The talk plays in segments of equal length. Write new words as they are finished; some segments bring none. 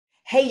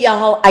Hey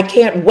y'all, I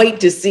can't wait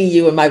to see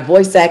you in my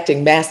voice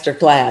acting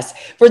masterclass.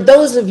 For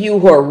those of you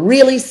who are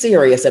really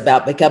serious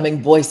about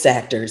becoming voice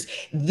actors,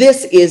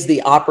 this is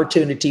the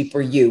opportunity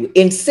for you.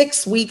 In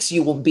 6 weeks,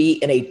 you will be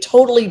in a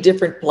totally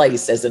different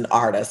place as an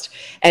artist,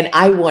 and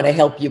I want to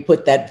help you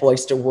put that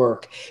voice to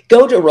work.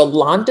 Go to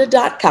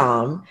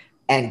Rolonda.com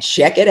and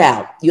check it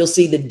out. You'll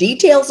see the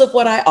details of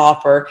what I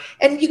offer,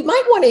 and you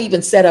might want to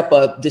even set up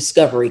a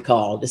discovery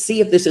call to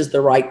see if this is the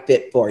right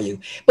fit for you.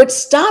 But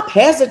stop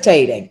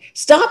hesitating,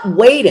 stop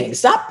waiting,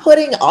 stop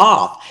putting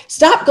off,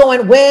 stop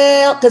going,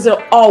 well, because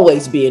there'll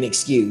always be an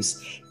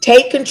excuse.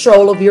 Take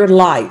control of your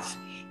life.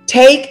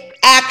 Take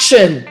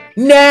action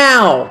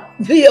now.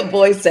 Be a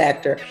voice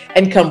actor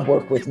and come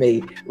work with me.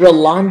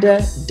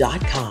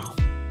 Rolonda.com.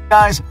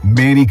 Guys,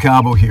 Manny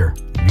Cabo here.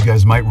 You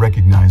guys might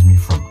recognize me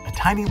from a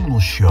tiny little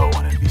show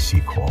on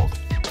NBC called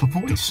The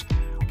Voice.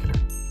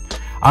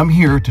 I'm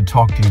here to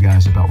talk to you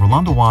guys about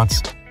Rolonda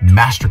Watt's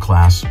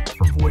masterclass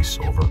for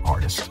voiceover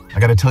artists. I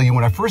got to tell you,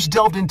 when I first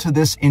delved into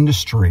this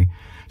industry,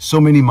 so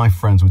many of my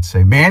friends would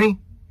say, Manny,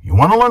 you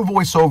want to learn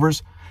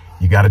voiceovers?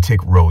 You got to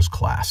take Ro's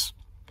class.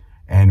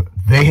 And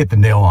they hit the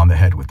nail on the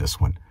head with this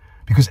one.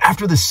 Because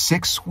after the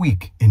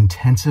 6-week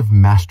intensive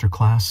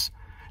masterclass,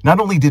 not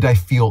only did I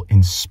feel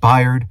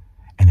inspired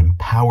and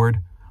empowered,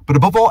 but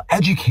above all,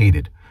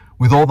 educated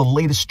with all the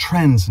latest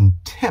trends and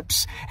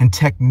tips and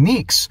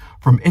techniques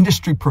from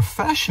industry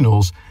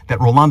professionals that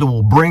Rolonda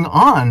will bring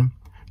on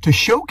to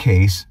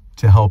showcase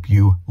to help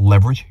you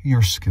leverage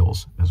your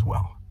skills as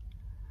well.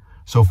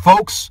 So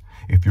folks,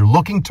 if you're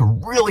looking to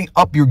really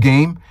up your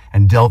game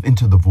and delve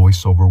into the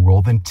voiceover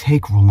world, then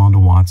take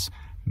Rolonda Watt's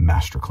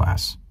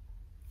masterclass.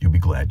 You'll be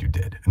glad you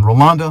did. And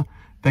Rolonda,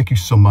 thank you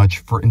so much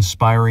for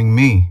inspiring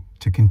me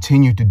to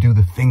continue to do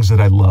the things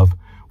that I love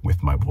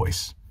with my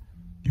voice.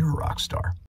 You're a rock star.